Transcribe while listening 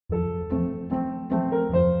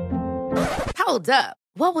Hold up.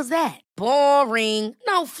 What was that? Boring.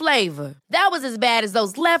 No flavor. That was as bad as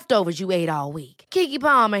those leftovers you ate all week. Keke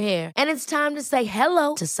Palmer here, and it's time to say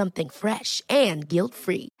hello to something fresh and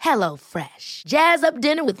guilt-free. Hello Fresh. Jazz up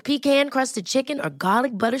dinner with pecan-crusted chicken or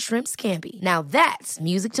garlic butter shrimp scampi. Now that's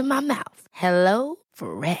music to my mouth. Hello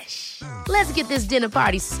Fresh. Let's get this dinner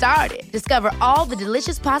party started. Discover all the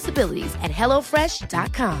delicious possibilities at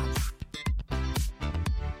hellofresh.com.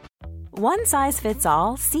 One size fits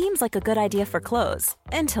all seems like a good idea for clothes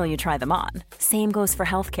until you try them on. Same goes for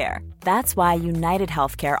healthcare. That's why United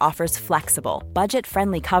Healthcare offers flexible,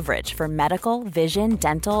 budget-friendly coverage for medical, vision,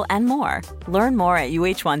 dental, and more. Learn more at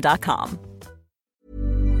uh1.com.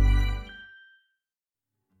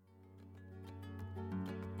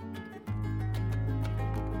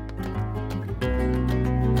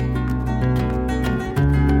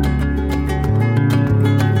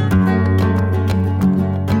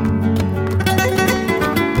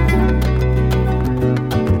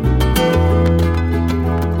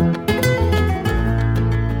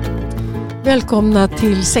 Välkomna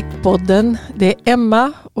till Sektpodden. Det är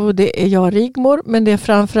Emma och det är jag, Rigmor, men det är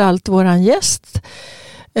framförallt våran gäst.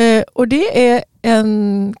 Och det är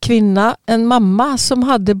en kvinna, en mamma som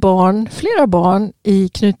hade flera barn i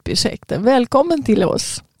Knutbysekten. Välkommen till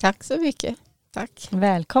oss. Tack så mycket. Tack.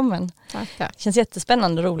 Välkommen. Tack. Känns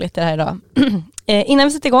jättespännande och roligt det här idag. Innan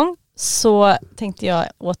vi sätter igång så tänkte jag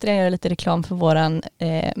återigen göra lite reklam för våran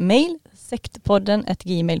mail,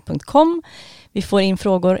 sektpodden@gmail.com. Vi får in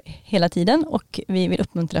frågor hela tiden och vi vill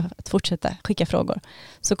uppmuntra att fortsätta skicka frågor.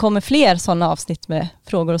 Så kommer fler sådana avsnitt med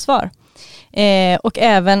frågor och svar. Och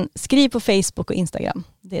även skriv på Facebook och Instagram.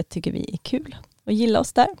 Det tycker vi är kul. Och gilla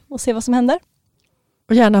oss där och se vad som händer.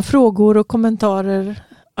 Och gärna frågor och kommentarer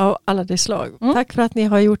av alla de slag. Tack för att ni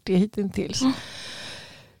har gjort det hittills.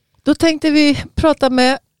 Då tänkte vi prata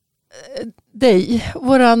med dig,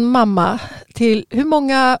 våran mamma, till hur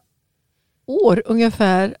många år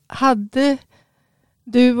ungefär hade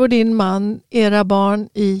du och din man era barn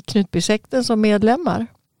i Knutbysekten som medlemmar?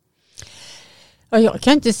 Ja, jag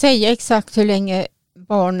kan inte säga exakt hur länge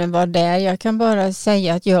barnen var där. Jag kan bara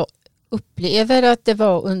säga att jag upplever att det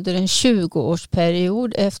var under en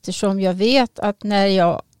 20-årsperiod, eftersom jag vet att när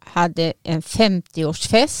jag hade en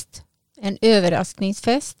 50-årsfest, en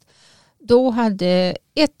överraskningsfest, då hade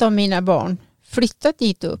ett av mina barn flyttat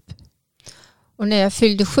dit upp. Och när jag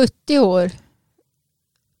fyllde 70 år,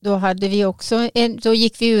 då hade vi också då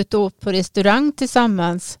gick vi ut och åt på restaurang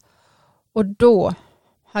tillsammans, och då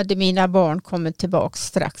hade mina barn kommit tillbaka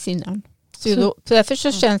strax innan. Så därför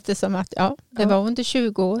så känns det som att det var under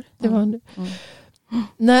 20 år. Det var under.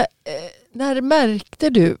 När märkte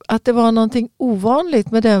du att det var någonting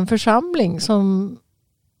ovanligt med den församling som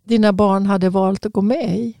dina barn hade valt att gå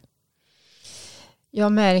med i?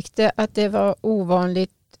 Jag märkte att det var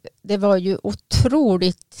ovanligt. Det var ju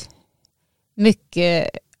otroligt mycket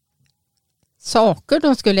saker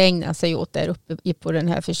de skulle ägna sig åt där uppe på den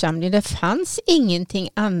här församlingen. Det fanns ingenting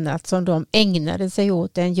annat som de ägnade sig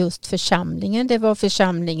åt än just församlingen. Det var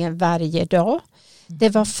församlingen varje dag. Det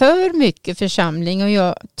var för mycket församling, och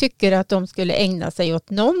jag tycker att de skulle ägna sig åt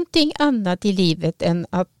någonting annat i livet än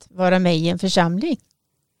att vara med i en församling.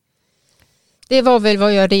 Det var väl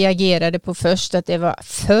vad jag reagerade på först, att det var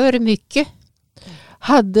för mycket.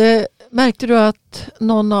 Märkte du att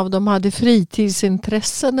någon av dem hade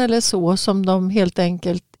fritidsintressen eller så som de helt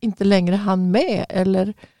enkelt inte längre hann med?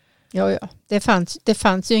 Eller? Ja. Det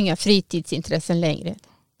fanns ju inga fritidsintressen längre.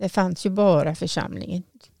 Det fanns ju bara församlingen.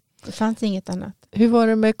 Det fanns inget annat. Hur var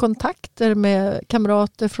det med kontakter med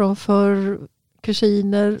kamrater från förr,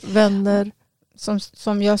 kusiner, vänner?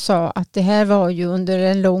 Som jag sa, att det här var ju under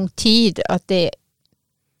en lång tid, att det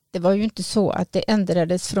var ju inte så att det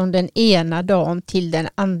ändrades från den ena dagen till den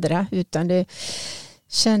andra, utan det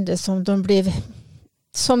kändes som de blev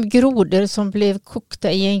som grodor som blev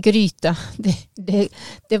kokta i en gryta.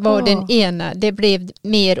 Det var den ena, det blev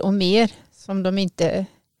mer och mer som de inte...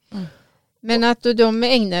 Men att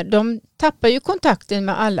de tappar ju kontakten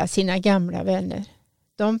med alla sina gamla vänner.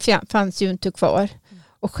 De fanns ju inte kvar.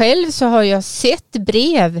 Och själv så har jag sett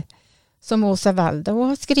brev som Åsa Waldau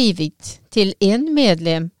har skrivit till en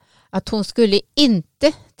medlem, att hon skulle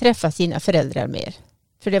inte träffa sina föräldrar mer.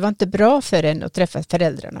 För det var inte bra för henne att träffa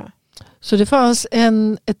föräldrarna. Så det fanns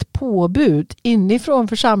ett påbud inifrån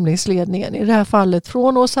församlingsledningen, i det här fallet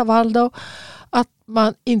från Åsa Waldau, att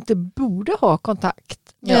man inte borde ha kontakt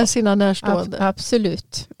med sina närstående.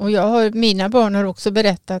 Absolut. Och mina barn har också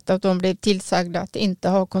berättat att de blev tillsagda att inte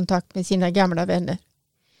ha kontakt med sina gamla vänner.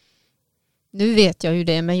 Nu vet jag ju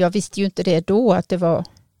det, men jag visste ju inte det då att det var...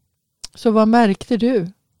 Så vad märkte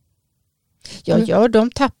du? Ja,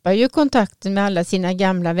 de tappar ju kontakten med alla sina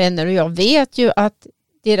gamla vänner och jag vet ju att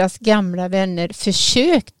deras gamla vänner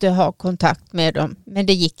försökte ha kontakt med dem, men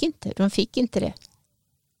det gick inte. De fick inte det.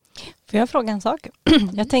 Får jag fråga en sak?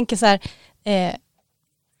 Jag tänker så här,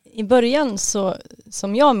 i början så,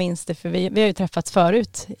 som jag minns det, för vi har ju träffats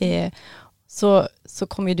förut, så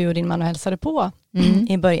kom ju du och din man och hälsade på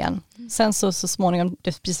i början. Sen så småningom,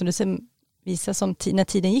 precis som du visar som när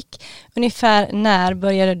tiden gick, ungefär när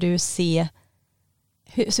började du se,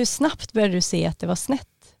 hur snabbt började du se att det var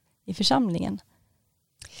snett i församlingen?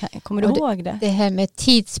 Kommer du ihåg det? Det här med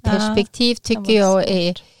tidsperspektiv tycker jag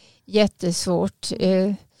är jättesvårt.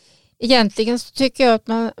 Egentligen så tycker jag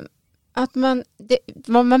att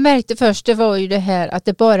vad man märkte först, det var ju det här att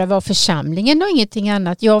det bara var församlingen och ingenting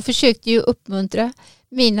annat. Jag försökte ju uppmuntra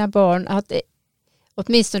mina barn att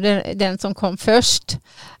åtminstone den som kom först,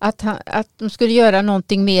 att de skulle göra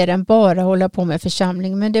någonting mer än bara hålla på med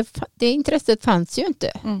församling. Men det intresset fanns ju inte.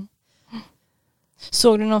 Mm.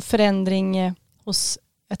 Såg du någon förändring hos,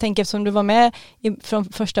 jag tänker eftersom du var med från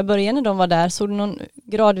första början när de var där, såg du någon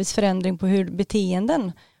gradvis förändring på hur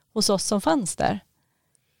beteenden hos oss som fanns där?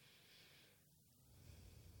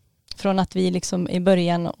 Från att vi liksom i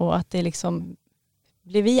början och att det liksom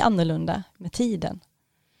blev vi annorlunda med tiden?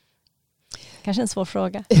 Kanske en svår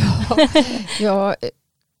fråga.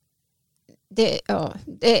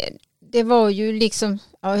 Det var ju liksom,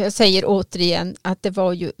 jag säger återigen att det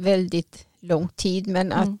var ju väldigt lång tid,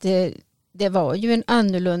 men att det var ju en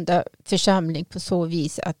annorlunda församling på så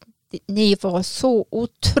vis att ni var så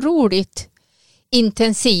otroligt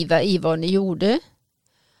intensiva i vad ni gjorde.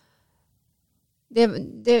 Det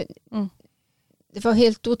var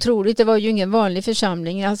helt otroligt. Det var ju ingen vanlig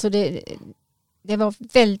församling. Alltså det var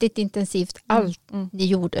väldigt intensivt allt ni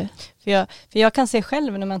gjorde. För jag kan se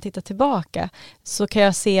själv när man tittar tillbaka, så kan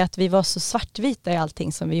jag se att vi var så svartvita i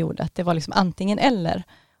allting som vi gjorde. Att det var liksom antingen eller.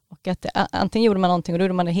 Och att antingen gjorde man någonting och då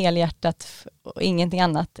gjorde man det helhjärtat och ingenting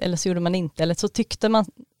annat. Eller så gjorde man det inte. Eller så tyckte man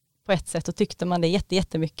på ett sätt och tyckte man det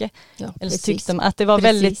jättemycket. Ja, eller så tyckte man att det var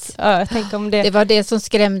väldigt... Ja, jag tänker om det var det som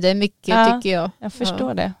skrämde mycket, tycker jag. Jag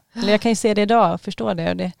förstår det. Eller jag kan ju se det idag och förstå det.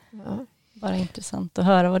 Och det är bara intressant att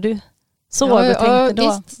höra vad du såg och tänkte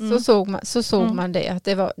då. Visst, så såg man det. Att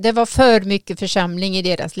det var för mycket församling i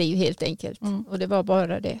deras liv helt enkelt. Och det var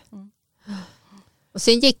bara det. Och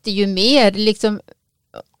sen gick det ju mer liksom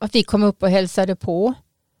att vi kom upp och hälsade på.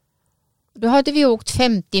 Då hade vi åkt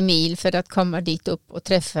 50 mil för att komma dit upp och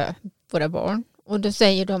träffa våra barn. Och då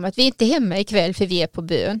säger de att vi är inte hemma ikväll för vi är på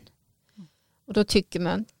bön. Och då tycker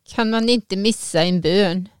man, kan man inte missa en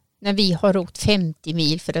bön när vi har åkt 50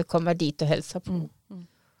 mil för att komma dit och hälsa på?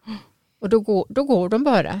 Och då går de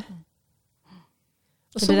bara.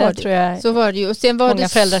 Och så var det ju. Och sen var många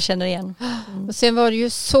föräldrar känner igen. Och sen var det ju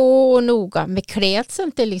så noga med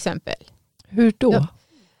klädseln till exempel. Hur då?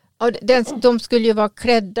 Ja, de skulle ju vara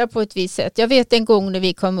klädda på ett visst sätt. Jag vet en gång när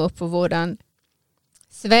vi kom upp och våran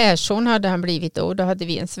svärson hade han blivit då hade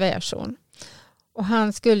vi en svärson. Och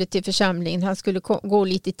han skulle till församlingen, han skulle gå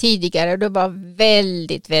lite tidigare och det var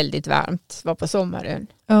väldigt, väldigt varmt. Det var på sommaren.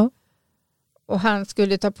 Ja. Och han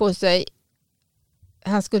skulle ta på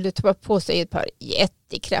sig ett par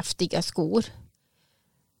jättekraftiga skor.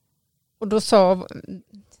 Och då sa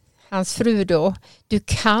hans fru då, du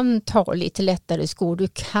kan ta lite lättare skor, du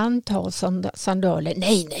kan ta sandaler.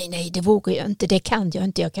 Nej, det vågar jag inte, det kan jag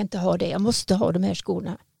inte, jag kan inte ha det, jag måste ha de här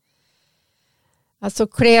skorna. Alltså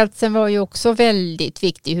klädseln var ju också väldigt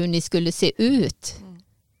viktig, hur ni skulle se ut.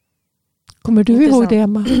 Kommer du ihåg det,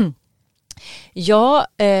 Emma? Ja,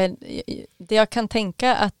 det jag kan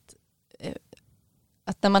tänka att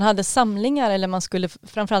när man hade samlingar eller man skulle,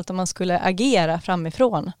 framförallt om man skulle agera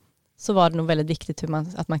framifrån, så var det nog väldigt viktigt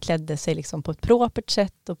att man klädde sig liksom på ett propert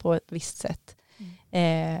sätt och på ett visst sätt.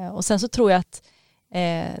 Och sen så tror jag att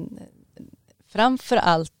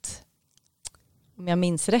framförallt, om jag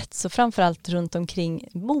minns rätt, så framförallt runt omkring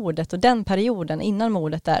mordet och den perioden innan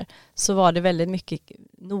mordet där, så var det väldigt mycket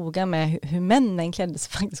noga med hur männen klädde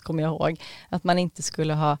sig faktiskt, kommer jag ihåg. Att man inte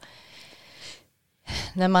skulle ha,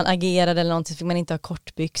 när man agerade eller någonting, fick man inte ha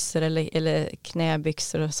kortbyxor eller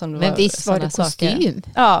knäbyxor och sånt. Men visst var det kostym? Saker.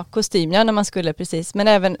 Ja, kostym, ja, när man skulle, precis. Men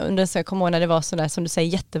även under, så jag kommer ihåg när det var sådär som du säger,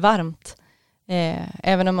 jättevarmt.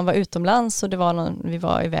 Även om man var utomlands och det var vi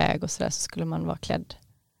var iväg och sådär, så skulle man vara klädd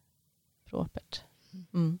propert.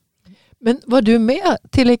 Men var du med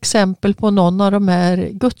till exempel på någon av de här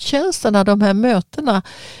gudstjänsterna, de här mötena?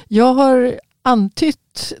 Jag har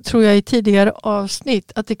antytt, tror jag i tidigare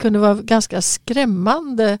avsnitt, att det kunde vara ganska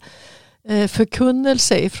skrämmande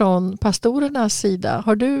förkunnelse från pastorernas sida.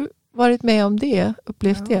 Har du varit med om det?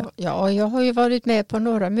 Upplevt det? Ja, jag har ju varit med på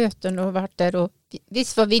några möten och varit där och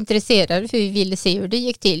visst var vi intresserade för vi ville se hur det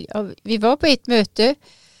gick till. Ja, vi var på ett möte.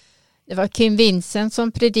 Det var Kim Vincent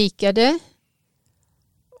som predikade.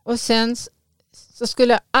 Och sen så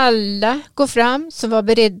skulle alla gå fram som var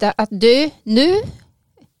beredda att dö nu.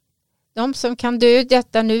 De som kan dö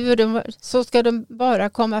detta nu, så ska de bara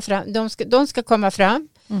komma fram. De ska komma fram.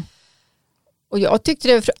 Mm. Och jag tyckte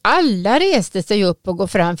det, för alla reste sig upp och gå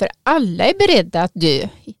fram, för alla är beredda att dö.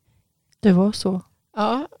 Det var så.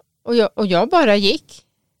 Ja, och jag bara gick.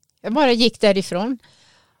 Jag bara gick därifrån.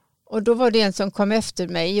 Och då var det en som kom efter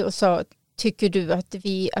mig och sa, tycker du att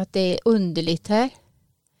det är underligt här?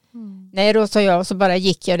 Mm. Nej då, sa jag, och så bara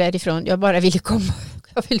gick jag därifrån. Jag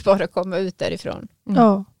ville bara komma ut därifrån. Mm.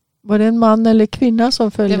 Ja. Var det en man eller kvinna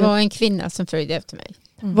som följde? Det var en kvinna som följde efter mig.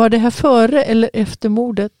 Mm. Var det här före eller efter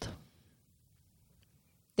mordet?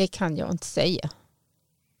 Det kan jag inte säga.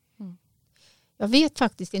 Mm. Jag vet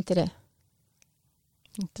faktiskt inte det.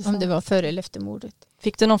 Om det var före eller efter mordet.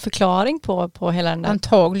 Fick du någon förklaring på hela den där?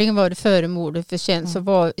 Antagligen var det före mordet, för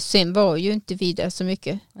sen var ju inte vi där så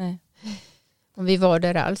mycket. Nej. Om vi var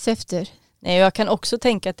där alls efter. Nej, jag kan också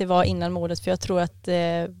tänka att det var innan mordet, för jag tror att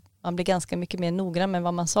man blir ganska mycket mer noggrann med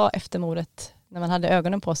vad man sa efter mordet när man hade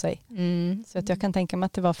ögonen på sig. Mm. Så att jag kan tänka mig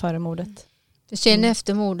att det var före mordet. För sen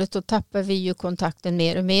efter mordet då tappar vi ju kontakten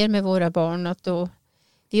mer och mer med våra barn. Att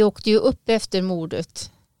vi åkte ju upp efter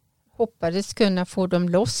mordet. Hoppades kunna få dem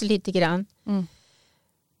loss lite grann. Mm.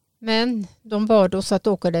 Men de bad oss att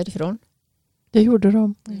åka därifrån. Det gjorde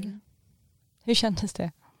de. Mm. Hur kändes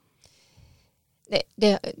det?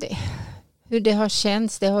 Hur det har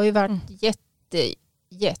känts, det har ju varit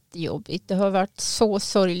jättejobbigt. Det har varit så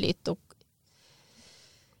sorgligt, och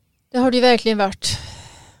det har det verkligen varit.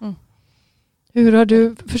 Mm. Hur har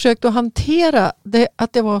du försökt att hantera det,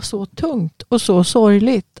 att det var så tungt och så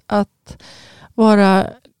sorgligt att vara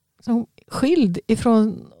skild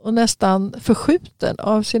ifrån och nästan förskjuten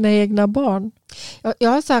av sina egna barn? Jag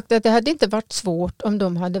har sagt att det hade inte varit svårt om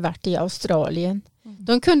de hade varit i Australien.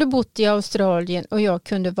 De kunde bott i Australien och jag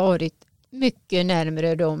kunde varit mycket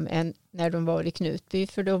närmare dem än när de var i Knutby,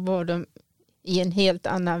 för då var de i en helt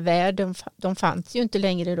annan värld. De fanns ju inte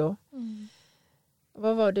längre då. Mm.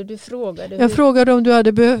 Vad var det du frågade? Jag frågade om du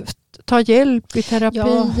hade behövt ta hjälp i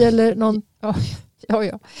terapi eller någon. Ja.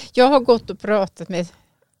 Jag har gått och pratat med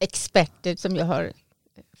experter som jag har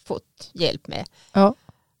fått hjälp med att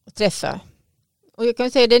träffa. Och jag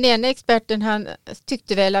kan säga, den ena experten, han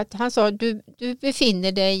tyckte väl att han sa, du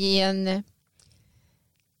befinner dig i en,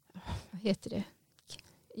 vad heter det?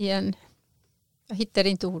 Jag hittar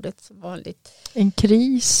inte ordet som vanligt. En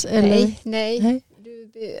kris eller? Nej.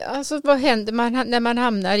 Alltså vad händer när man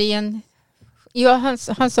hamnar i en,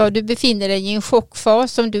 han sa, du befinner dig i en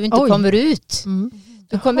chockfas som du inte kommer ut. Mm.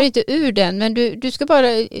 Du kommer inte ur den, men du ska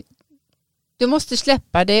bara, du måste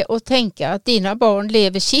släppa det och tänka att dina barn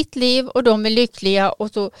lever sitt liv och de är lyckliga,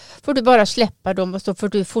 och så får du bara släppa dem och så får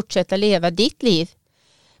du fortsätta leva ditt liv.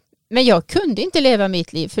 Men jag kunde inte leva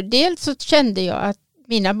mitt liv, för dels så kände jag att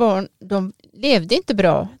mina barn, de levde inte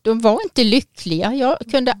bra. De var inte lyckliga. Jag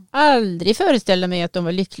kunde aldrig föreställa mig att de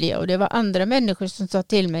var lyckliga, och det var andra människor som sa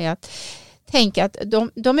till mig att tänka att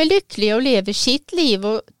de är lyckliga och lever sitt liv,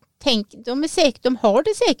 och de har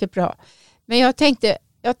det säkert bra. Men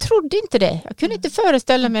jag trodde inte det. Jag kunde inte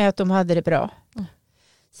föreställa mig att de hade det bra.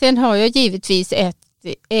 Sen har jag givetvis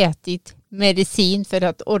ätit medicin för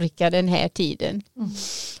att orka den här tiden.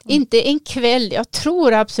 Inte en kväll. Jag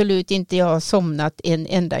tror absolut inte jag har somnat en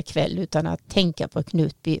enda kväll utan att tänka på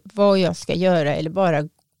Knutby. Vad jag ska göra, eller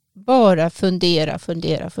bara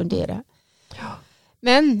fundera.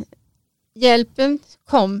 Men hjälpen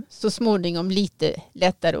kom så småningom lite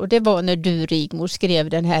lättare, och det var när du, Rigmor, skrev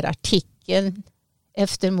den här artikeln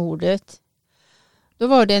efter mordet. Då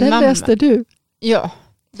var det en mamma. Läste du? Ja.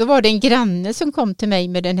 Då var det en granne som kom till mig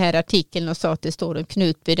med den här artikeln och sa att det står om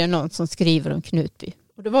Knutby. Det är någon som skriver om Knutby.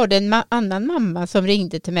 Och då var det en annan mamma som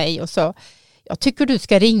ringde till mig och sa, jag tycker du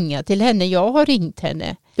ska ringa till henne. Jag har ringt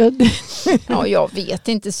henne. Ja, jag vet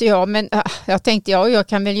inte, så jag tänkte, jag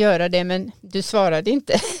kan väl göra det, men du svarade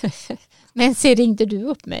inte. Men så ringde du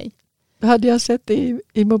upp mig. Hade jag sett det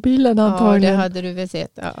i mobilen antagligen? Ja, det hade du väl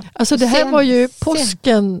sett. Ja. Alltså det här var ju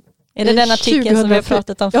påsken. Är det den artikeln som vi har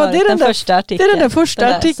pratat om förut? Ja, det är den första artikeln. Det är den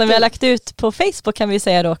första artikeln. Som vi har lagt ut på Facebook, kan vi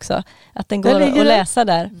säga då också. Att den går att läsa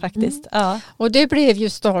där faktiskt. Ja. Och det blev ju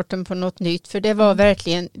starten på något nytt. För det var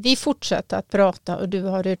verkligen, vi fortsatte att prata, och du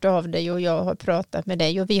har hört av dig och jag har pratat med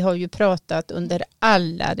dig. Och vi har ju pratat under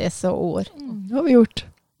alla dessa år. Det har vi gjort.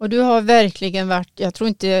 Och du har verkligen varit, jag tror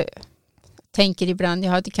inte, tänker ibland,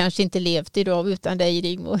 jag hade kanske inte levt idag utan dig,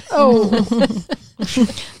 Rigmor.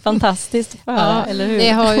 Fantastiskt att höra, eller hur? Det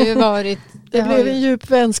har ju varit... Det blev en djup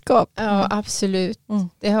vänskap. Ja, absolut.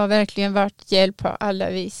 Det har verkligen varit hjälp på alla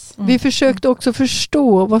vis. Vi försökte också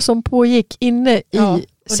förstå vad som pågick inne i och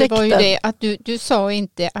sekten. det var ju det att du sa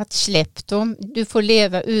inte att släpp dem, du får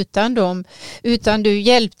leva utan dem, utan du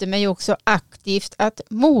hjälpte mig också aktivt att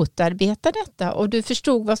motarbeta detta, och du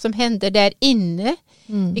förstod vad som hände där inne.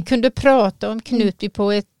 Vi kunde prata om Knutby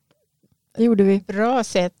på ett det gjorde vi. Bra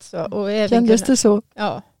sätt. Så, och även kändes det så?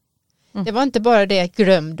 Ja. Det var inte bara det att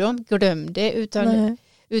glömde,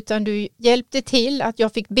 utan du hjälpte till att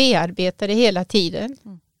jag fick bearbeta det hela tiden.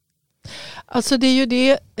 Alltså det är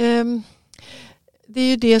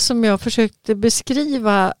ju det som jag försökte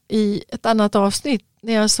beskriva i ett annat avsnitt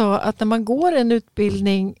när jag sa att när man går en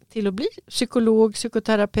utbildning till att bli psykolog,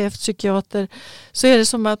 psykoterapeut, psykiater, så är det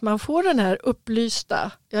som att man får den här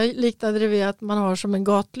upplysta, jag liknade det vid att man har som en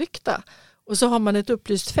gatlykta och så har man ett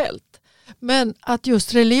upplyst fält. Men att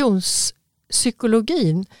just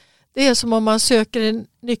religionspsykologin, det är som om man söker en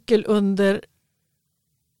nyckel under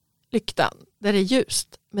lyktan där det är ljust,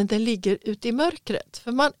 men den ligger ute i mörkret,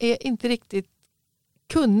 för man är inte riktigt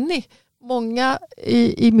kunnig. Många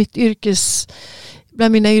i mitt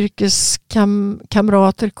bland mina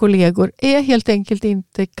yrkeskamrater, kollegor, är helt enkelt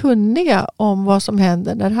inte kunniga om vad som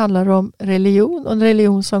händer när det handlar om religion och en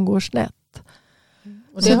religion som går snett.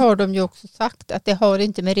 Och det har de ju också sagt, att det har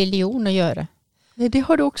inte med religion att göra. Nej, det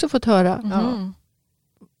har du också fått höra. Ja.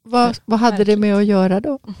 Vad hade det med att göra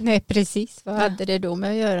då? Nej, precis. Vad hade det då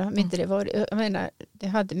med att göra? Om inte det var, jag menar, det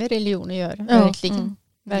hade med religion att göra. Verkligen.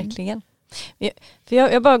 Verkligen. För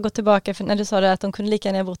jag bara går tillbaka, för när du sa det att de kunde lika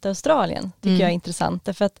gärna bott i Australien, tycker jag är intressant.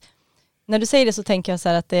 För att när du säger det så tänker jag så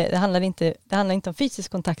här att det handlar inte om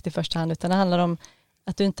fysisk kontakt i första hand, utan det handlar om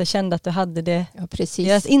att du inte kände att du hade det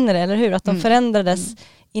deras inre, eller hur? Att de förändrades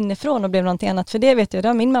inifrån och blev någonting annat. För det vet jag, det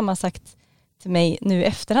har min mamma sagt till mig nu i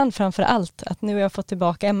efterhand framför allt, att nu har jag fått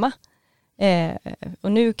tillbaka Emma.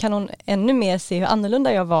 Och nu kan hon ännu mer se hur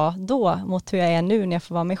annorlunda jag var då mot hur jag är nu när jag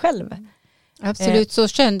får vara mig själv. Absolut, så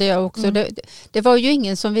kände jag också. Det var ju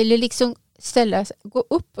ingen som ville liksom gå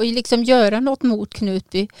upp och liksom göra något mot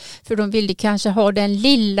Knutby, för de ville kanske ha den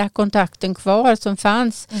lilla kontakten kvar som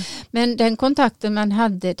fanns. Men den kontakten man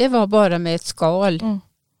hade, det var bara med ett skal.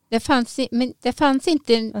 Det fanns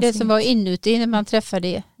inte det som var inuti när man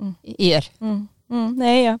träffade er.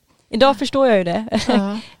 Nej, ja. Idag förstår jag ju det.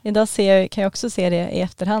 Ja. Idag kan jag också se det i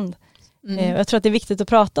efterhand. Jag tror att det är viktigt att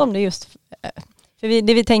prata om det just. För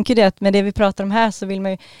vi tänker det att med det vi pratar om här så vill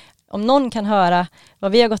man ju, om någon kan höra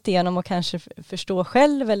vad vi har gått igenom och kanske förstå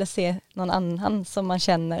själv eller se någon annan som man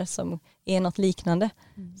känner som är något liknande,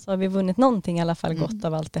 så har vi vunnit någonting i alla fall gott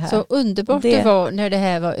av allt det här. Så underbart det var när det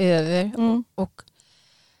här var över och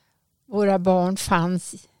våra barn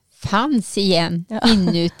fanns igen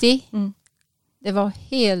inuti. Det var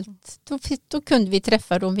helt, då kunde vi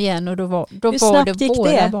träffa dem igen och då var det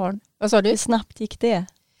våra barn. Vad sa du? Hur snabbt gick det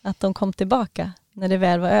att de kom tillbaka när det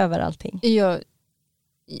väl var över allting? Ja,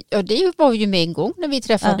 det var ju med en gång när vi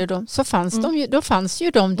träffade dem, så fanns då fanns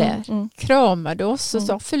ju de där. Kramade oss och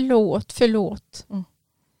sa förlåt.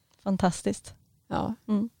 Fantastiskt. Ja,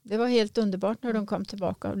 det var helt underbart när de kom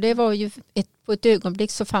tillbaka. Det var ju på ett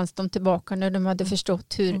ögonblick så fanns de tillbaka när de hade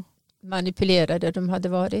förstått hur manipulerade de hade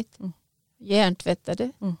varit.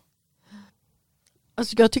 Hjärntvättade.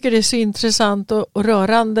 Alltså jag tycker det är så intressant och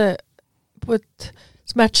rörande på ett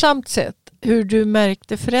smärtsamt sätt hur du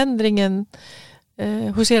märkte förändringen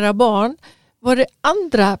hos era barn. Var det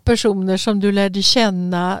andra personer som du lärde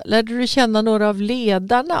känna? Lärde du känna några av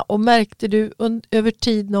ledarna och märkte du över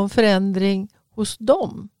tid någon förändring hos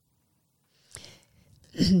dem?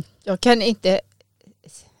 Jag kan inte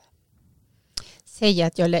säga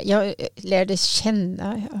att jag lärde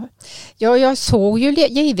känna. Jag såg ju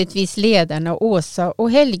givetvis ledarna, Åsa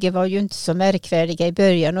och Helge var ju inte så märkvärdiga i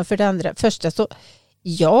början, och för det första så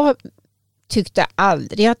jag tyckte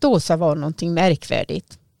aldrig att Åsa var någonting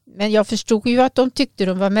märkvärdigt. Men jag förstod ju att de tyckte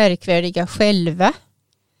de var märkvärdiga själva.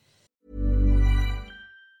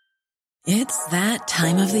 It's that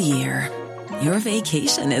time of the year. Your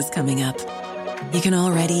vacation is coming up. You can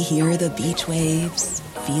already hear the beach waves,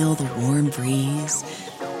 feel the warm breeze,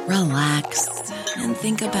 relax and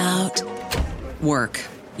think about work.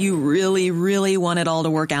 You really, really want it all to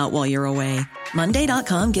work out while you're away.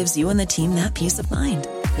 Monday.com gives you and the team that peace of mind.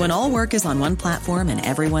 When all work is on one platform and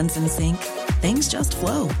everyone's in sync, things just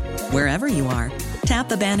flow. Wherever you are, tap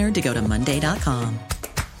the banner to go to Monday.com.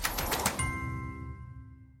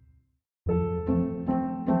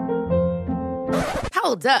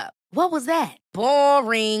 Hold up. What was that?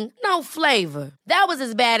 Boring. No flavor. That was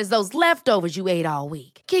as bad as those leftovers you ate all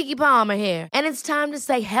week. Keke Palmer here, and it's time to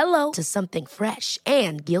say hello to something fresh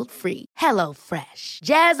and guilt-free. Hello Fresh.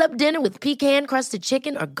 Jazz up dinner with pecan-crusted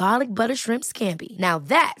chicken or garlic butter shrimp scampi. Now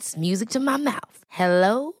that's music to my mouth.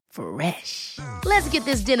 Hello Fresh. Let's get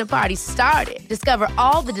this dinner party started. Discover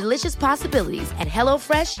all the delicious possibilities at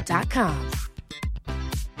hellofresh.com.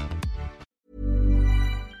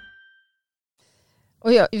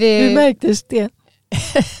 Och Hur märktes det?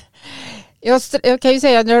 jag kan ju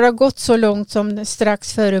säga att när det har gått så långt som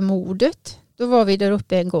strax före mordet, då var vi där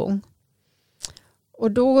uppe en gång.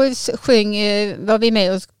 Och då var vi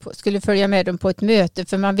med och skulle följa med dem på ett möte,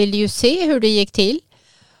 för man ville ju se hur det gick till.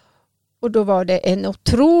 Och då var det en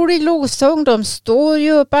otrolig lovsång. De står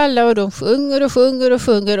ju upp alla och de sjunger och sjunger och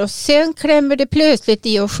sjunger. Och sen klämmer det plötsligt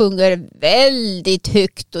i och sjunger väldigt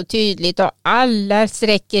högt och tydligt. Och alla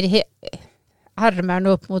sträcker armarna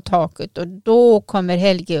upp mot taket. Och då kommer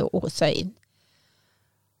Helge och Åsa in.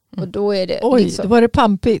 Och då är det då var det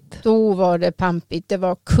pampigt. Då var det pampigt. Det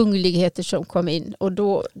var kungligheter som kom in. Och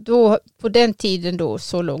då på den tiden då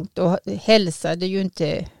så långt, då hälsade ju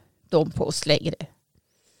inte de på oss längre.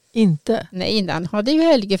 Inte? Nej, innan hade ju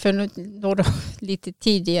Helge för några lite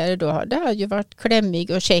tidigare då hade han ju varit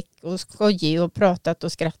klämmig och check och skojig och pratat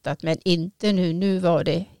och skrattat, men inte nu. Nu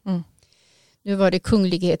var det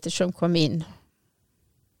kungligheter som kom in.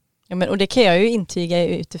 Ja, men, och det kan jag ju intyga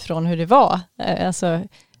utifrån hur det var. Alltså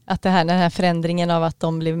att den här förändringen av att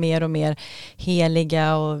de blev mer och mer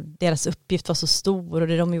heliga och deras uppgift var så stor och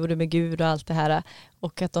det de gjorde med Gud och allt det här.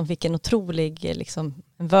 Och att de fick en otrolig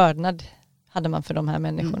en vördnad hade man för de här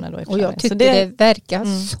människorna. Då och jag tyckte det verkar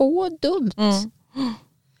så dumt.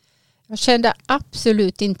 Jag kände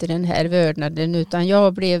absolut inte den här vördnaden, utan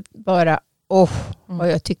jag blev bara och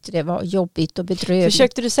jag tyckte det var jobbigt och bedrövligt.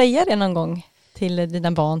 Försökte du säga det någon gång till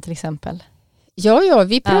dina barn till exempel? Ja,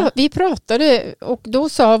 vi pratade och då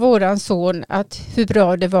sa våran son att hur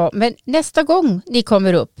bra det var. Men nästa gång ni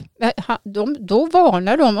kommer upp, då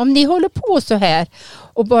varnar de. Om ni håller på så här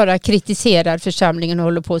och bara kritiserar församlingen och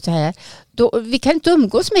håller på så här, då, vi kan inte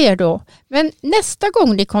umgås med er då. Men nästa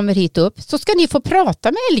gång ni kommer hit upp så ska ni få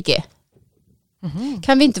prata med Helge. Mm.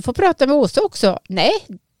 Kan vi inte få prata med Åsa också? Nej,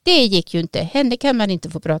 det gick ju inte. Henne kan man inte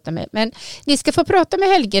få prata med. Men ni ska få prata med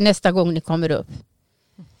Helge nästa gång ni kommer upp.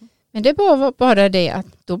 Men det var bara det att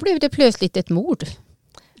då blev det plötsligt ett mord.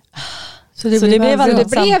 Så det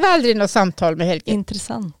blev aldrig något samtal med Helge.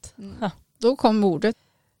 Intressant. Då kom mordet.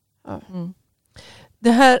 Ja.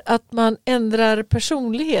 Det här att man ändrar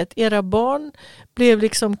personlighet. Era barn blev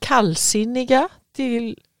liksom kallsinniga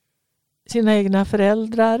till sina egna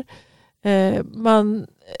föräldrar.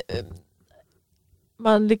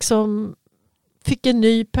 Man liksom fick en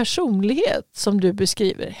ny personlighet som du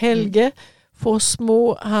beskriver. Helge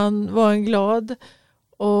Fossmo, han var en glad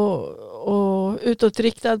och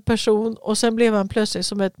utåtriktad person och sen blev han plötsligt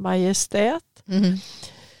som ett majestät.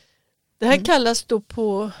 Det här kallas då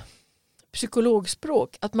på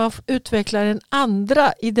psykologspråk att man utvecklar en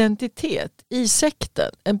andra identitet i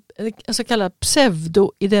sekten, en så kallad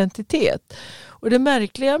pseudoidentitet. Och det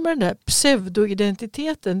märkliga med den här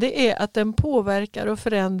pseudoidentiteten, det är att den påverkar och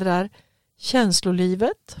förändrar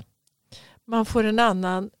känslolivet. Man får en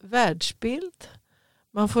annan världsbild.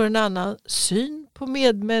 Man får en annan syn på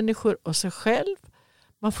medmänniskor och sig själv.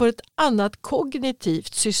 Man får ett annat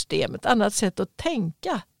kognitivt system, ett annat sätt att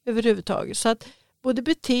tänka överhuvudtaget. Så att både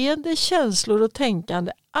beteende, känslor och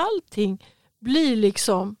tänkande, allting blir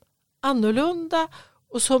liksom annorlunda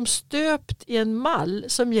och som stöpt i en mall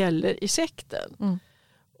som gäller i sekten.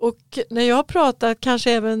 Och när jag har pratat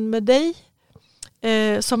kanske även med dig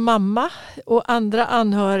som mamma och andra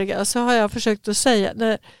anhöriga, så har jag försökt att säga,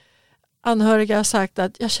 när anhöriga har sagt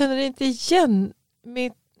att jag känner inte igen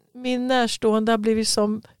min närstående har blivit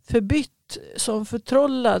som förbytt, som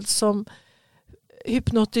förtrollad, som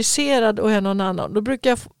hypnotiserad och är någon annan. Då brukar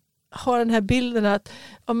jag ha den här bilden att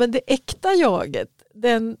men det äkta jaget,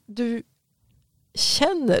 den du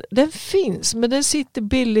känner, den finns, men den sitter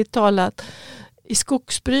billigt talat i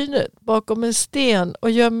skogsbrynet bakom en sten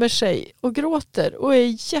och gömmer sig och gråter och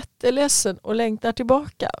är jätteledsen och längtar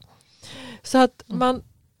tillbaka. Så att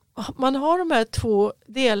man har de här två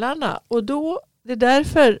delarna, och då det är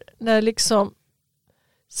därför när liksom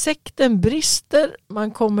sekten brister,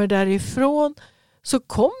 man kommer därifrån, så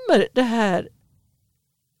kommer det här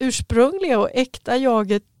ursprungliga och äkta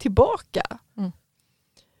jaget tillbaka.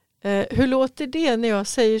 Hur låter det när jag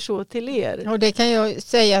säger så till er? Och det kan jag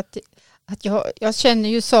säga att jag känner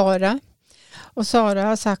ju Sara, och Sara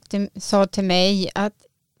har sa till mig att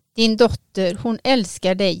din dotter, hon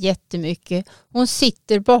älskar dig jättemycket. Hon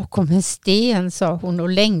sitter bakom en sten, sa hon, och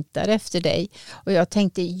längtar efter dig. Och jag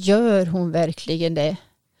tänkte, gör hon verkligen det?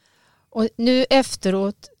 Och nu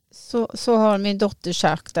efteråt så har min dotter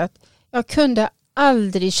sagt att jag kunde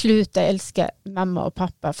aldrig sluta älska mamma och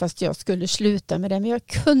pappa fast jag skulle sluta med det. Men jag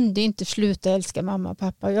kunde inte sluta älska mamma och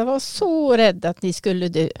pappa. Jag var så rädd att ni skulle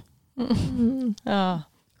dö. Ja,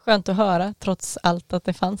 skönt att höra trots allt att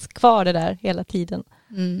det fanns kvar det där hela tiden.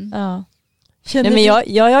 Ja. Nej, men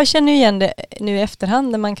jag känner igen det nu i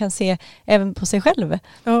efterhand när man kan se även på sig själv.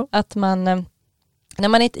 Ja. Att man, när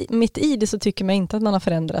man är mitt i det så tycker man inte att man har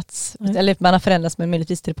förändrats. Nej. Eller man har förändrats men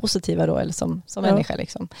möjligtvis till det positiva då, eller som människa.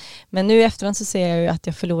 Liksom. Men nu i efterhand så ser jag ju att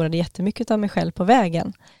jag förlorade jättemycket av mig själv på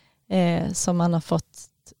vägen. Som man har fått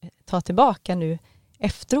ta tillbaka nu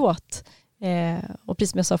efteråt. Och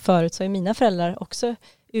precis som jag sa förut så har mina föräldrar också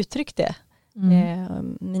uttryckt det.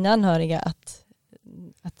 Mina anhöriga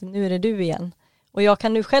att nu är det du igen. Och jag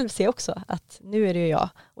kan nu själv se också att nu är det ju jag.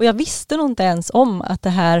 Och jag visste nog inte ens om att det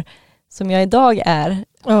här som jag idag är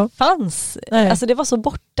fanns. Nej. Alltså det var så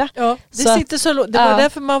borta. Ja, det var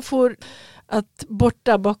därför man får att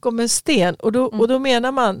borta bakom en sten. Och då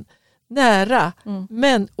menar man nära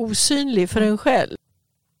men osynlig för en själv.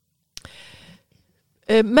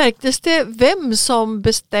 Märktes det vem som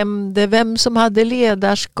bestämde, vem som hade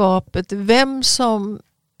ledarskapet, vem som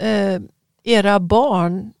era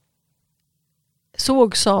barn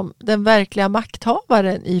såg som den verkliga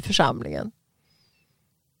makthavaren i församlingen?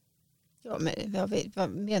 Ja, men vad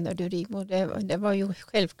menar du, Rigmor? Det var ju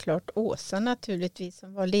självklart Åsa naturligtvis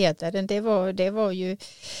som var ledaren. Det var ju...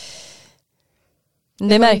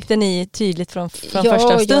 Det märkte ni tydligt från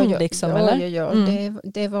första stund liksom, eller? Ja.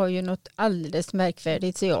 Det var ju något alldeles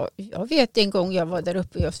märkvärdigt. Så jag vet en gång jag var där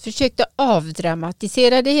uppe och jag försökte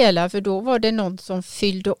avdramatisera det hela. För då var det någon som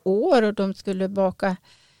fyllde år och de skulle baka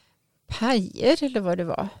pajer eller vad det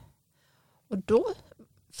var. Och då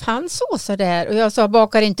fanns Åsa där och jag sa,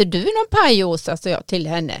 bakar inte du någon paj, Åsa? Så jag till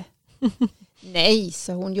henne. Nej,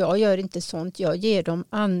 sa hon, jag gör inte sånt. Jag ger dem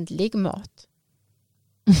andlig mat.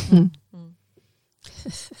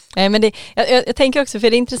 Nej, men jag tänker också, för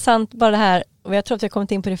det är intressant bara det här, och jag tror att jag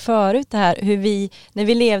kommit in på det förut, det här hur vi, när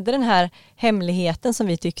vi levde den här hemligheten som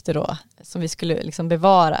vi tyckte då, som vi skulle liksom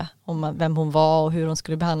bevara om vem hon var och hur hon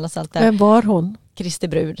skulle behandlas, allt det här. Vem var hon? Kristi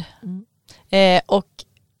brud.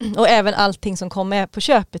 Och även allting som kom med på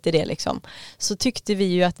köpet i det liksom, så tyckte vi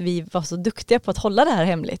ju att vi var så duktiga på att hålla det här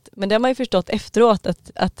hemligt. Men det har man ju förstått efteråt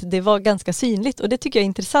att det var ganska synligt, och det tycker jag är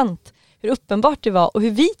intressant. Hur uppenbart det var och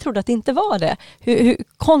hur vi trodde att det inte var det. Hur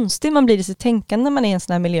konstig man blir i sitt tänkande när man är i en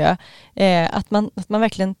sån här miljö. Att man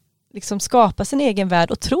verkligen liksom skapar sin egen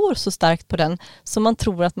värld och tror så starkt på den. Så man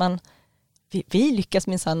tror att vi lyckas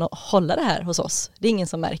minsann att hålla det här hos oss. Det är ingen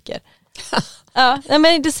som märker. Ja,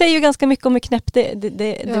 men det säger ju ganska mycket om hur knäppt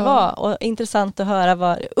det var. Och intressant att höra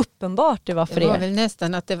vad uppenbart det var för er. Det var väl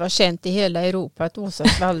nästan att det var känt i hela Europa att Åsa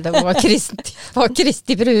Svalda var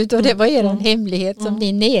Kristi brud. Och det var er hemlighet som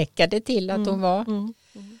ni nekade till att hon var.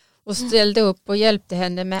 Och ställde upp och hjälpte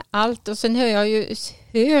henne med allt. Och sen har jag ju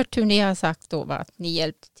hört hur ni har sagt då att ni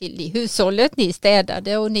hjälpte till i hushållet. Ni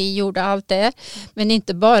städade och ni gjorde allt det. Men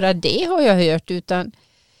inte bara det har jag hört, utan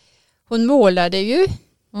hon målade ju.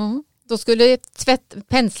 Då skulle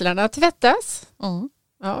penslarna tvättas.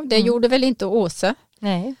 Ja, det gjorde väl inte Åsa?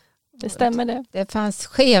 Nej, det stämmer det. Det fanns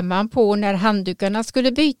scheman på när handdukarna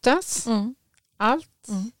skulle bytas. Allt.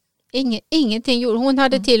 Ingenting gjorde. Hon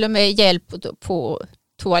hade till och med hjälp på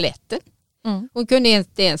toaletten. Hon kunde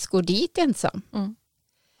inte ens gå dit ensam.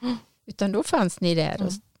 Utan då fanns ni där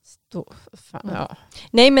och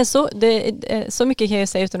Nej, men så mycket kan jag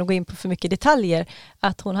säga utan att gå in på för mycket detaljer,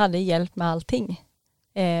 att hon hade hjälp med allting.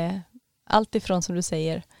 Allt ifrån, som du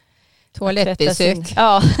säger, toalettbesök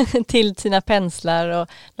till sina penslar och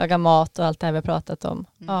laga mat och allt det här vi har pratat om.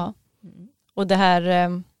 Och det här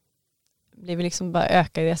blev liksom bara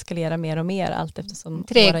öka och eskalera mer och mer allt eftersom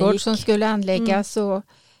trädgård som skulle anläggas och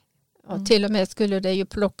till och med skulle det ju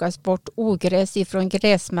plockas bort ogräs ifrån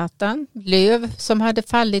gräsmattan. Löv som hade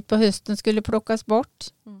fallit på hösten skulle plockas bort.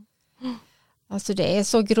 Alltså det är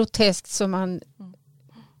så groteskt som man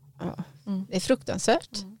det är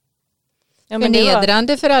fruktansvärt.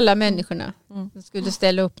 Förnedrande för alla människorna som skulle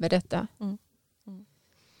ställa upp med detta.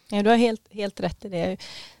 Ja, du har helt rätt i det.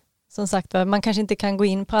 Som sagt, man kanske inte kan gå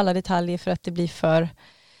in på alla detaljer för att det blir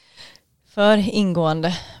för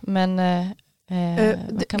ingående. Men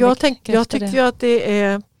jag tycker ju att det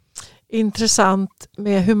är intressant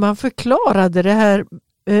med hur man förklarade det här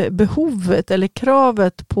behovet eller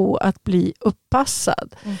kravet på att bli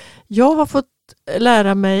uppassad. Jag har fått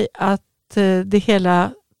lära mig att det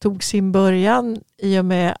hela tog sin början i och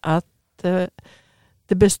med att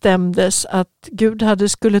det bestämdes att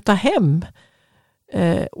Gud skulle ta hem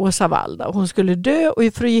Åsa Waldau. Hon skulle dö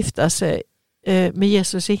och för att gifta sig med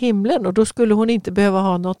Jesus i himlen, och då skulle hon inte behöva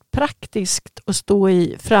ha något praktiskt att stå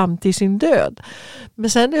i fram till sin död. Men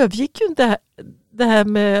sen övergick ju inte det här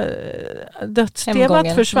med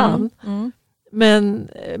dödstemat försvann. Men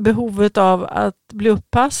behovet av att bli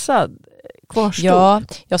uppassad kvarstod. Ja,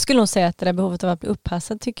 jag skulle nog säga att det där behovet av att bli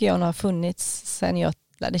uppassad tycker jag har funnits sedan jag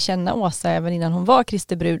lärde känna Åsa, även innan hon var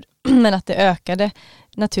Kristi brud. Men att det ökade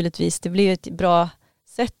naturligtvis. Det blev ett bra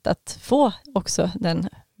sätt att få också den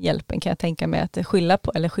hjälpen, kan jag tänka mig, att skylla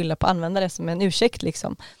på använda det som en ursäkt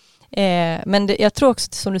liksom. Men jag tror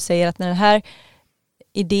också, som du säger, att när den här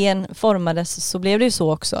idén formades så blev det ju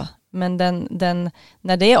så också. Men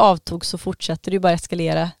när det avtog så fortsatte det ju bara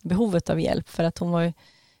eskalera behovet av hjälp, för att hon var ju,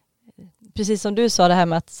 precis som du sa, det här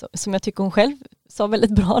med att, som jag tycker hon själv sa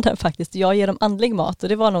väldigt bra där faktiskt, jag ger dem andlig mat, och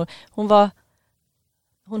det var nog,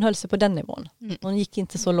 hon höll sig på den nivån. Hon gick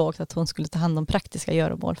inte så lågt att hon skulle ta hand om praktiska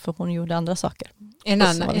göromål, för hon gjorde andra saker. En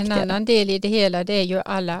annan del i det hela, det är ju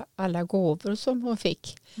alla gåvor som hon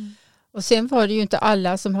fick. Och sen var det ju inte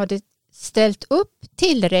alla som hade ställt upp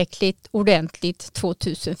tillräckligt ordentligt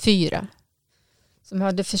 2004. Som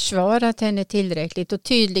hade försvarat henne tillräckligt, och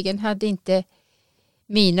tydligen hade inte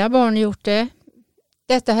mina barn gjort det.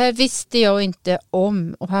 Detta här visste jag inte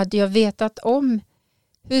om, och hade jag vetat om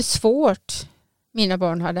hur svårt mina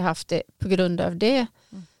barn hade haft det på grund av det,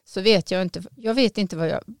 så vet jag inte. Jag vet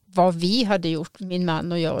inte vad vi hade gjort, min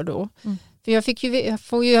man och jag då. För jag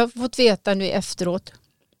har fått veta nu efteråt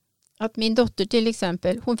att min dotter till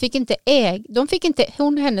exempel,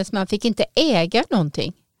 hon och hennes man fick inte äga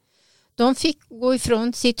någonting. De fick gå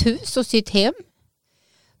ifrån sitt hus och sitt hem.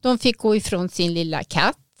 De fick gå ifrån sin lilla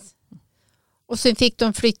katt. Och sen fick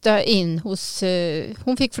de flytta in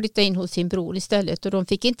hon fick flytta in hos sin bror istället, och de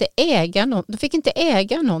fick inte äga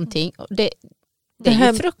någonting. Det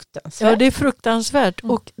är ju fruktansvärt. Ja, det är fruktansvärt.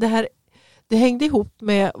 Och det hängde ihop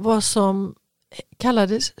med vad som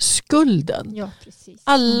kallades skulden. Ja, precis.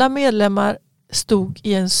 Alla medlemmar stod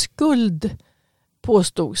i en skuld,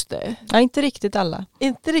 påstods det. Ja, inte riktigt alla.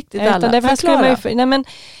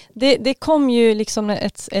 Det kom ju liksom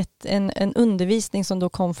en undervisning som då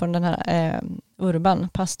kom från den här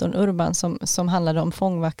pastorn Urban som handlade om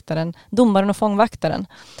domaren och fångvaktaren.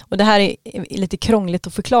 Och det här är lite krångligt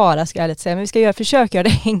att förklara, ska jag ärligt säga, men vi ska försöka göra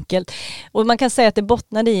det enkelt. Och man kan säga att det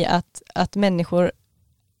bottnade i att människor,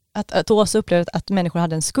 att Åsa upplevde att människor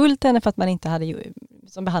hade en skuld till henne för att man inte hade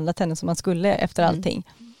behandlat henne som man skulle efter allting.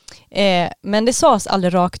 Men det sades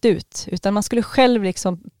aldrig rakt ut, utan man skulle själv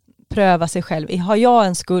liksom pröva sig själv. Har jag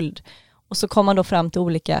en skuld? Och så kom man då fram till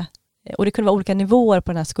olika, och det kunde vara olika nivåer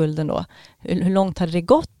på den här skulden då. Hur långt hade det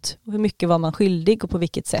gått? Och hur mycket var man skyldig och på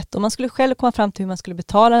vilket sätt? Och man skulle själv komma fram till hur man skulle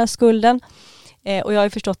betala den här skulden. Och jag har ju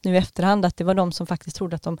förstått nu i efterhand att det var de som faktiskt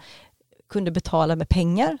trodde att de kunde betala med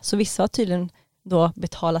pengar. Så vissa har tydligen då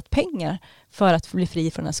betalat pengar för att bli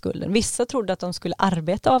fri från den här skulden. Vissa trodde att de skulle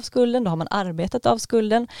arbeta av skulden, då har man arbetat av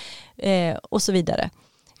skulden och så vidare.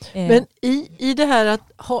 Men i det här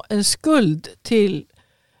att ha en skuld till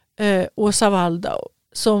Åsa Waldau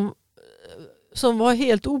som var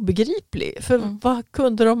helt obegriplig. För vad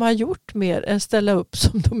kunde de ha gjort mer än ställa upp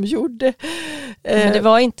som de gjorde? Men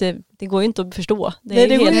det går ju inte att förstå.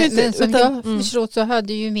 Men som jag förstått så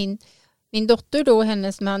hade ju min dotter då,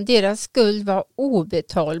 hennes man, deras skuld var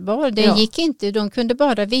obetalbar. Det gick inte, de kunde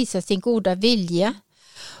bara visa sin goda vilja.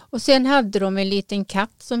 Och sen hade de en liten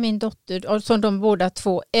katt som min dotter, som de båda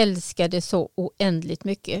två älskade så oändligt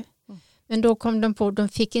mycket. Men då kom de på att de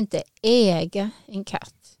fick inte äga en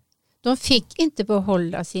katt. De fick inte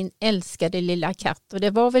behålla sin älskade lilla katt. Och det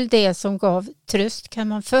var väl det som gav tröst, kan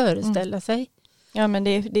man föreställa sig. Ja, men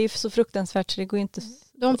det är så fruktansvärt så det går inte.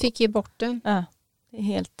 De fick ge bort den. Ja, det är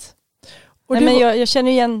helt. Men jag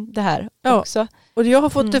känner igen det här också. Och jag har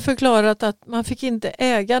fått det förklarat att man fick inte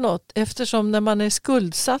äga något, eftersom när man är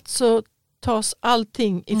skuldsatt så tas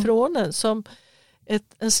allting ifrån en som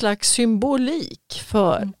en slags symbolik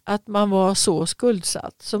för att man var så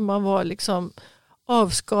skuldsatt. Så man var liksom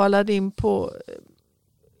avskalad in på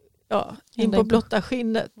blotta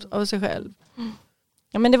skinnet av sig själv.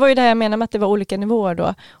 Ja, men det var ju det här jag menar med att det var olika nivåer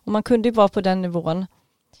då. Och man kunde ju vara på den nivån,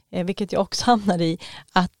 vilket jag också hamnade i,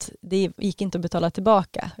 att det gick inte att betala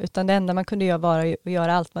tillbaka. Utan det enda man kunde göra var att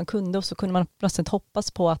göra allt man kunde, och så kunde man plötsligt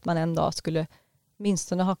hoppas på att man en dag skulle minst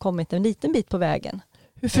ha kommit en liten bit på vägen.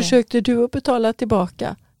 Hur försökte du att betala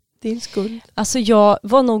tillbaka din skuld? Alltså jag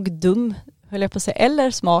var nog dum, höll jag på att säga,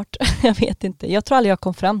 eller smart. Jag vet inte. Jag tror aldrig jag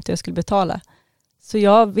kom fram till att jag skulle betala Så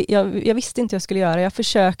jag visste inte vad jag skulle göra. Jag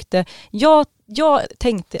försökte. Jag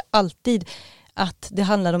tänkte alltid att det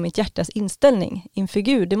handlade om mitt hjärtas inställning inför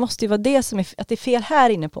Gud. Det måste ju vara det som att det är fel här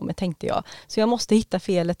inne på mig, tänkte jag. Så jag måste hitta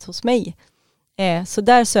felet hos mig. Så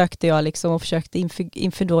där sökte jag liksom och försökte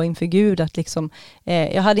inför Gud att liksom,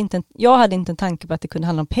 jag hade inte en tanke på att det kunde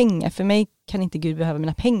handla om pengar. För mig kan inte Gud behöva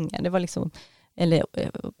mina pengar. Det var liksom,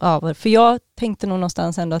 för jag tänkte nog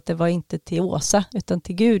någonstans ändå att det var inte till Åsa utan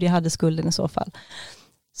till Gud jag hade skulden i så fall.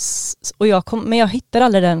 Men jag hittade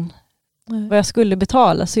aldrig den vad jag skulle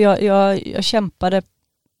betala. Så jag kämpade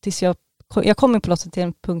tills jag kom på något sätt till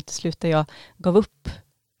en punkt i slutet där jag gav upp.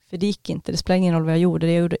 För det gick inte. Det spelade ingen roll vad jag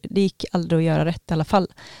gjorde. Det gick aldrig att göra rätt i alla fall.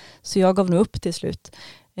 Så jag gav nog upp till slut.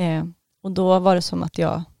 Och då var det som att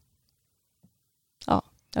jag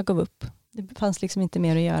gav upp. Det fanns liksom inte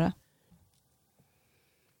mer att göra.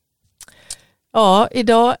 Ja,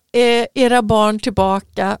 idag är era barn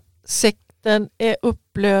tillbaka. Sekten är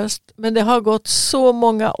upplöst. Men det har gått så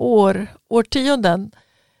många årtionden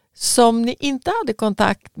som ni inte hade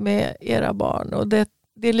kontakt med era barn. Och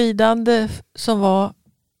det lidande som var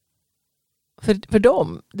för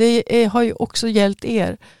dem, det har ju också gällt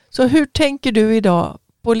er. Så hur tänker du idag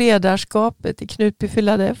på ledarskapet i Knutby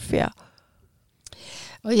Philadelphia?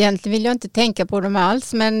 Och egentligen vill jag inte tänka på dem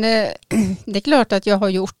alls, men det är klart att jag har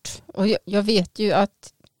gjort. Och jag vet ju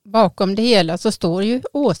att bakom det hela så står ju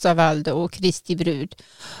Åsa Walde och Kristi brud.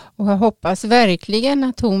 Och jag hoppas verkligen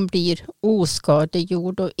att hon blir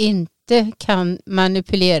oskadegjord och inte kan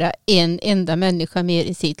manipulera en enda människa mer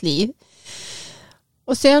i sitt liv.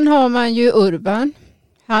 Och sen har man ju Urban.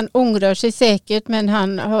 Han ångrar sig säkert, men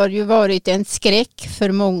han har ju varit en skräck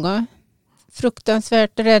för många.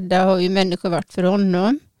 Fruktansvärt rädda har ju människor varit för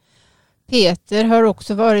honom. Peter har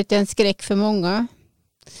också varit en skräck för många.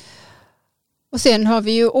 Och sen har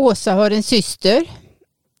vi ju Åsa, har en syster.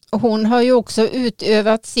 Och hon har ju också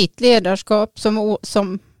utövat sitt ledarskap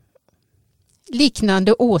som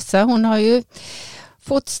liknande Åsa. Hon har ju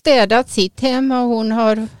fått städat sitt hem och hon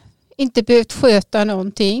har inte behövt sköta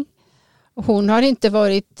någonting. Och hon har inte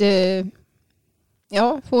varit...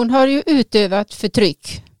 hon har ju utövat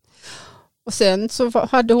förtryck. Och sen så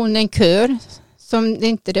hade hon en kör som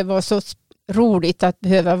det var så roligt att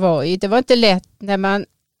behöva vara i. Det var inte lätt när man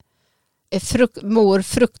mår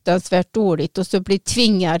fruktansvärt dåligt och så blir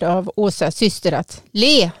tvingad av Åsas syster att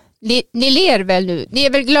ni ler väl nu? Ni är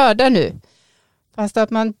väl glada nu? Fast att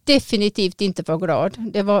man definitivt inte var glad.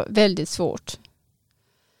 Det var väldigt svårt.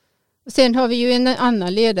 Och sen har vi ju en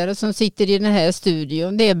annan ledare som sitter i den här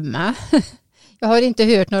studion, Emma. Jag har inte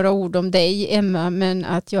hört några ord om dig, Emma, men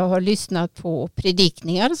att jag har lyssnat på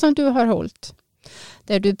predikningar som du har hållit.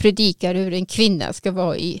 Där du predikar hur en kvinna ska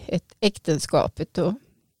vara i ett äktenskapet. Och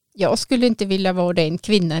jag skulle inte vilja vara den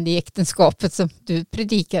kvinnan i äktenskapet som du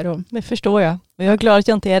predikar om. Det förstår jag. Och jag är glad att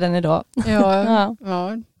jag inte är den idag. Ja,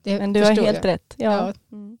 men du har helt rätt. Ja.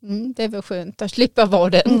 Det är väl skönt att slippa vara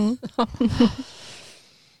den.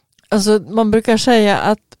 Alltså, man brukar säga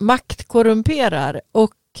att makt korrumperar,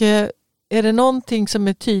 och är det någonting som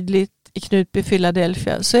är tydligt i Knutby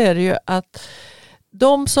Philadelphia så är det ju att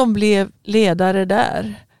de som blev ledare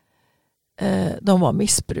där, de var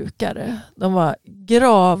missbrukare. De var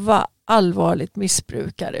grava, allvarligt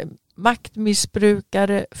missbrukare.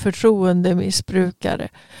 Maktmissbrukare, förtroendemissbrukare.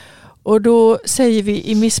 Och då säger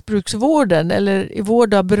vi i missbruksvården eller i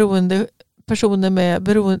vård av personer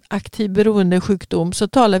med aktiv beroendesjukdom så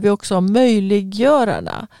talar vi också om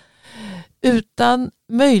möjliggörarna. Utan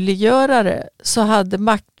möjliggörare så hade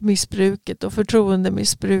maktmissbruket och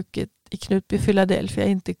förtroendemissbruket i Knutby Philadelphia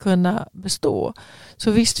inte kunnat bestå.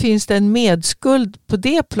 Så visst finns det en medskuld på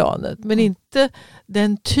det planet, men inte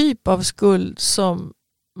den typ av skuld som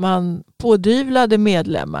man pådyvlade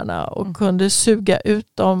medlemmarna och kunde suga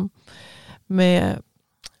ut dem med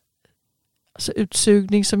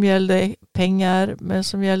utsugning som gällde pengar, men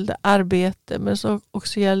som gällde arbete, men som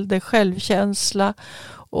också gällde självkänsla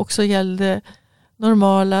och också gällde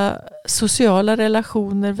normala sociala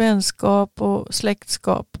relationer, vänskap och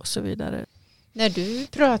släktskap och så vidare. När du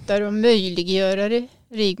pratar om möjliggörare,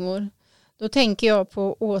 Rigmor, då tänker jag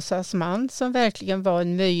på Åsas man som verkligen var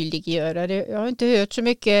en möjliggörare. Jag har inte hört så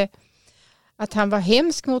mycket att han var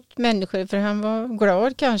hemsk mot människor, för han var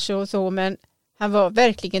glad kanske och så, men han var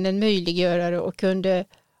verkligen en möjliggörare och kunde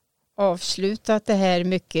avsluta det här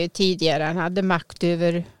mycket tidigare. Han hade makt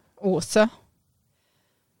över Åsa.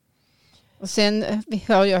 Och sen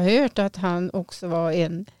har jag hört att han också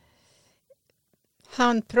var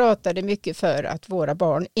han pratade mycket för att våra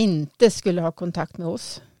barn inte skulle ha kontakt med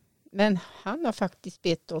oss. Men han har faktiskt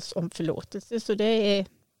bett oss om förlåtelse, så det är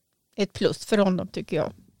ett plus för honom tycker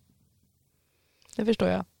jag. Det förstår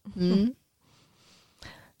jag.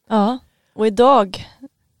 Ja, och idag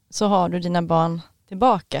så har du dina barn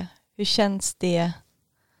tillbaka. Hur känns det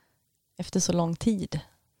efter så lång tid?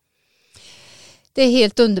 Det är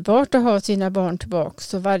helt underbart att ha sina barn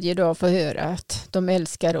tillbaka och varje dag få höra att de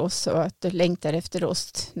älskar oss och att de längtar efter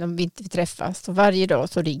oss när vi inte träffas. Och varje dag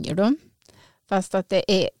så ringer de. Fast att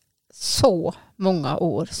det är så många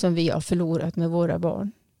år som vi har förlorat med våra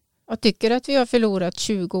barn. Jag tycker att vi har förlorat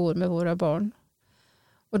 20 år med våra barn.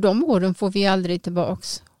 Och de åren får vi aldrig tillbaka.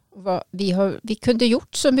 Vi kunde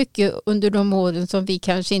gjort så mycket under de åren som vi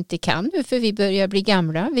kanske inte kan nu för vi börjar bli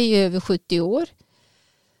gamla. Vi är över 70 år.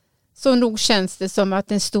 Så nog känns det som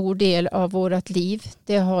att en stor del av vårt liv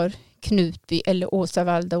det har Knutby eller Åsa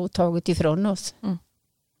Waldau tagit ifrån oss. Mm.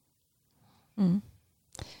 Mm.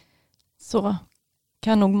 Så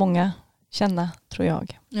kan nog många känna, tror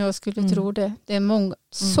jag. Jag skulle tro det. Det är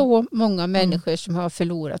så många människor som har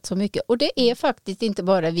förlorat så mycket. Och det är faktiskt inte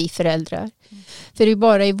bara vi föräldrar. För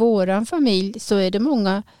bara i våran familj så är det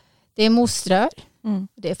många, det är mostrar,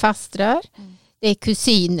 det är fastrar, det är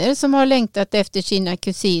kusiner som har längtat efter sina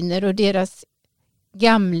kusiner och deras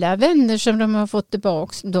gamla vänner som de har fått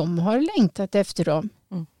tillbaka, de har längtat efter dem.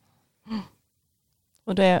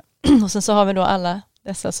 Och sen så har vi då alla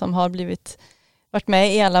dessa som har varit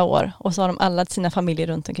med i alla år och så har de alla sina familjer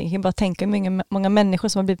runt omkring. Jag kan bara tänka hur många människor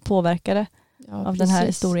som har blivit påverkade av den här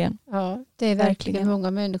historien. Ja, det är verkligen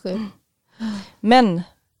många människor. Men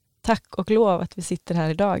tack och lov att vi sitter här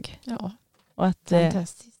idag. Ja, och att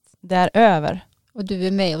fantastiskt. Det är över. Och du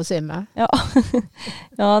är med oss, Emma. Ja.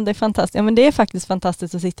 Ja, det är fantastiskt. Ja, men det är faktiskt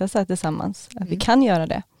fantastiskt att sitta så här tillsammans. Att vi kan göra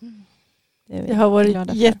det. Det har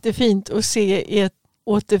varit jättefint att se er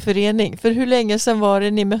återförening. För hur länge sedan var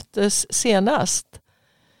det ni möttes senast?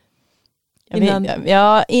 Innan den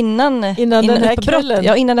här kvällen.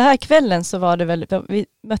 Ja, innan den här kvällen så var det väl, vi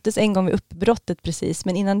möttes en gång vid uppbrottet precis,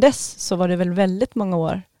 men innan dess så var det väl väldigt många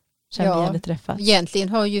år sedan vi hade träffats. Egentligen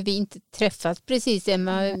har ju vi inte träffats precis,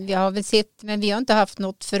 Emma. Vi har väl sett, men vi har inte haft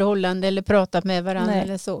något förhållande eller pratat med varandra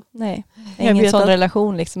eller så. Nej, ingen sån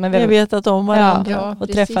relation liksom. Men vi har vetat om varandra och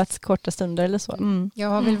träffats korta stunder eller så. Jag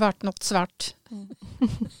har väl varit något svart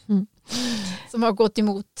som har gått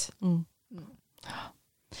emot.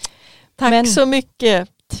 Tack så mycket.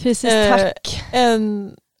 Precis, tack.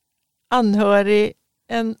 En anhörig,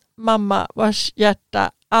 en mamma vars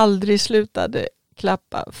hjärta aldrig slutade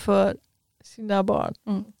klappa för sina barn.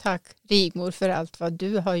 Tack Rigmor för allt vad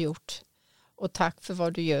du har gjort. Och tack för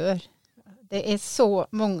vad du gör. Det är så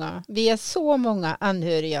många, vi är så många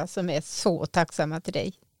anhöriga som är så tacksamma till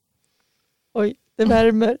dig. Oj, det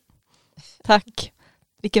värmer. Tack.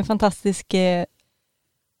 Vilken fantastisk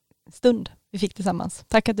stund vi fick tillsammans.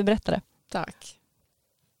 Tack att du berättade. Tack.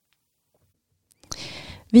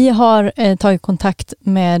 Vi har tagit kontakt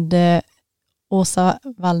med Åsa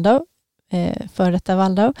Waldau, före detta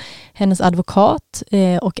Waldau, hennes advokat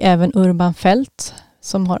och även Urban Fält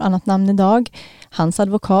som har annat namn idag, hans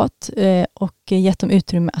advokat, och gett dem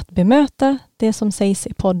utrymme att bemöta det som sägs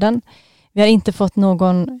i podden. Vi har inte fått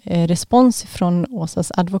någon respons från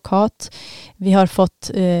Åsas advokat. Vi har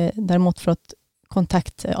däremot fått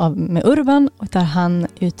kontakt med Urban och där han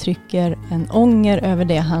uttrycker en ånger över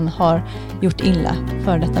det han har gjort illa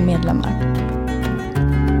för detta medlemmar.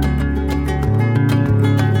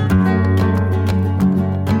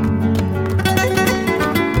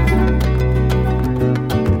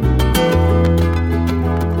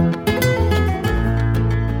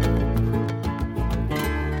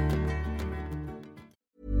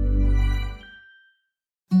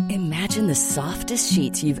 Imagine the softest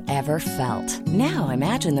sheets you've ever felt. Now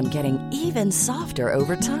imagine them getting even softer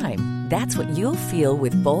over time. That's what you'll feel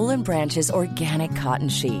with Boll & Branch's organic cotton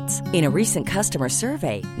sheets. In a recent customer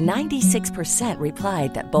survey, 96%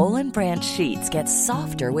 replied that Boll & Branch sheets get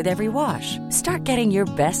softer with every wash. Start getting your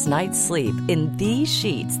best night's sleep in these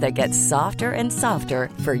sheets that get softer and softer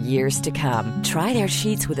for years to come. Try their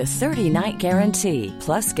sheets with a 30-night guarantee.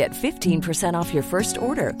 Plus, get 15% off your first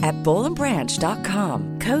order at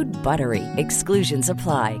bollandbranch.com. Code BUTTERY. Exclusions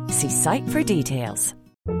apply. See site for details.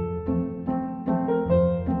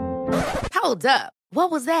 Hold up. What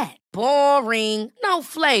was that? Boring. No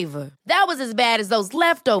flavor. That was as bad as those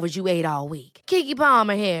leftovers you ate all week. Keke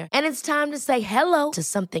Palmer here, and it's time to say hello to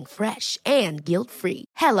something fresh and guilt-free.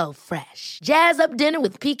 Hello Fresh. Jazz up dinner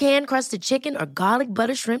with pecan-crusted chicken or garlic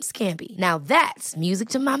butter shrimp scampi. Now that's music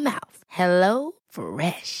to my mouth. Hello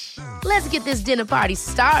Fresh. Let's get this dinner party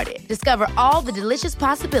started. Discover all the delicious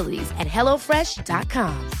possibilities at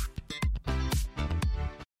hellofresh.com.